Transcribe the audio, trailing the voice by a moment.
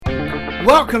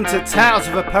Welcome to Tales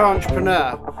of a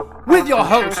Parentreprenuer with your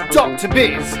host Dr.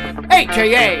 Biz,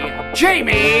 aka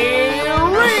Jamie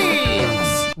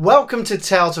Reeves. Welcome to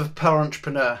Tales of a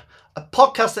Parentreprenuer, a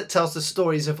podcast that tells the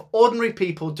stories of ordinary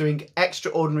people doing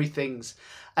extraordinary things.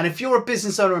 And if you're a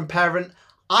business owner and parent,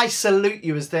 I salute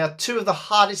you, as they are two of the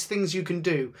hardest things you can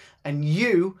do, and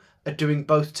you are doing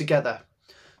both together.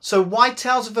 So why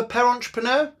Tales of a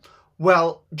Parentreprenuer?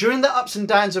 Well, during the ups and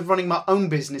downs of running my own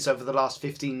business over the last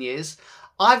 15 years,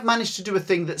 I've managed to do a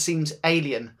thing that seems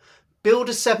alien: build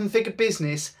a 7-figure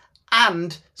business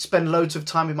and spend loads of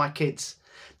time with my kids.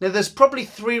 Now, there's probably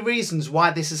 3 reasons why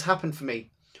this has happened for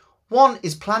me. One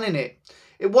is planning it.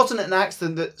 It wasn't an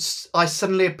accident that I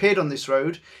suddenly appeared on this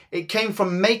road. It came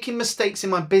from making mistakes in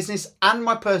my business and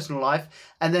my personal life,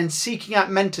 and then seeking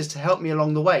out mentors to help me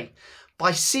along the way.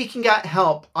 By seeking out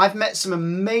help, I've met some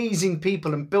amazing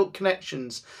people and built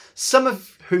connections, some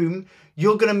of whom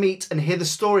you're going to meet and hear the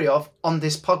story of on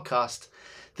this podcast.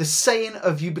 The saying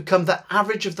of "you become the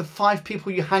average of the 5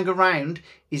 people you hang around"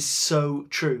 is so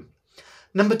true.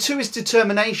 Number 2 is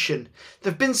determination.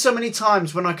 There have been so many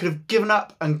times when I could have given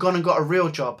up and gone and got a real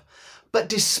job. But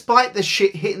despite the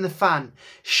shit hitting the fan,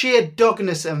 sheer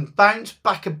doggedness and bounce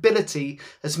back ability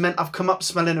has meant I've come up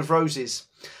smelling of roses.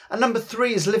 And number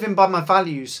 3 is living by my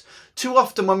values. Too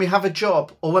often when we have a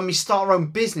job or when we start our own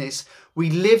business, we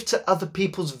live to other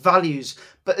people's values.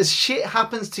 But as shit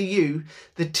happens to you,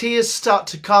 the tears start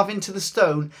to carve into the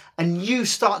stone and you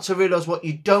start to realise what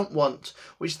you don't want,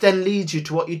 which then leads you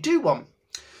to what you do want.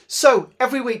 So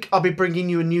every week I'll be bringing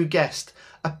you a new guest,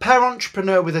 a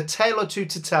parent-entrepreneur with a tale or two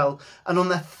to tell, and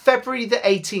on February the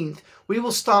 18th, we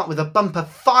will start with a bumper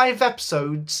 5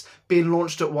 episodes being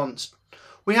launched at once.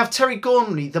 We have Terry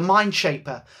Gormley, the mind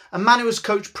shaper, a man who has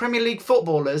coached Premier League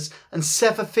footballers and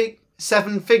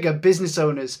 7-figure business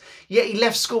owners, yet he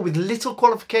left school with little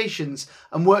qualifications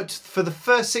and worked for the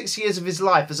first 6 years of his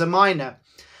life as a miner.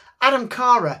 Adam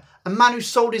Kara, a man who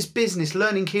sold his business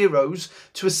Learning Heroes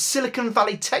to a Silicon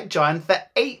Valley tech giant for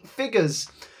 8 figures.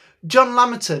 John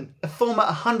Lamerton, a former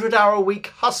 100-hour-a-week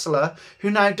hustler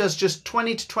who now does just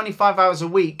 20 to 25 hours a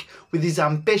week with his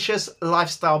ambitious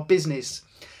lifestyle business.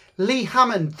 Lee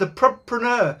Hammond, the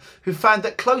pubpreneur who found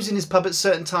that closing his pub at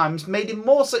certain times made him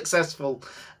more successful.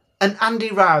 And Andy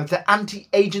Rao, the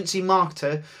anti-agency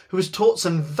marketer who was taught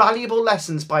some valuable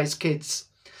lessons by his kids.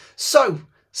 So,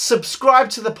 subscribe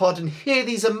to the pod and hear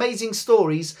these amazing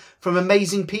stories from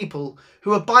amazing people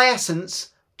who are by essence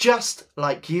just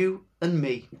like you and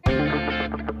me.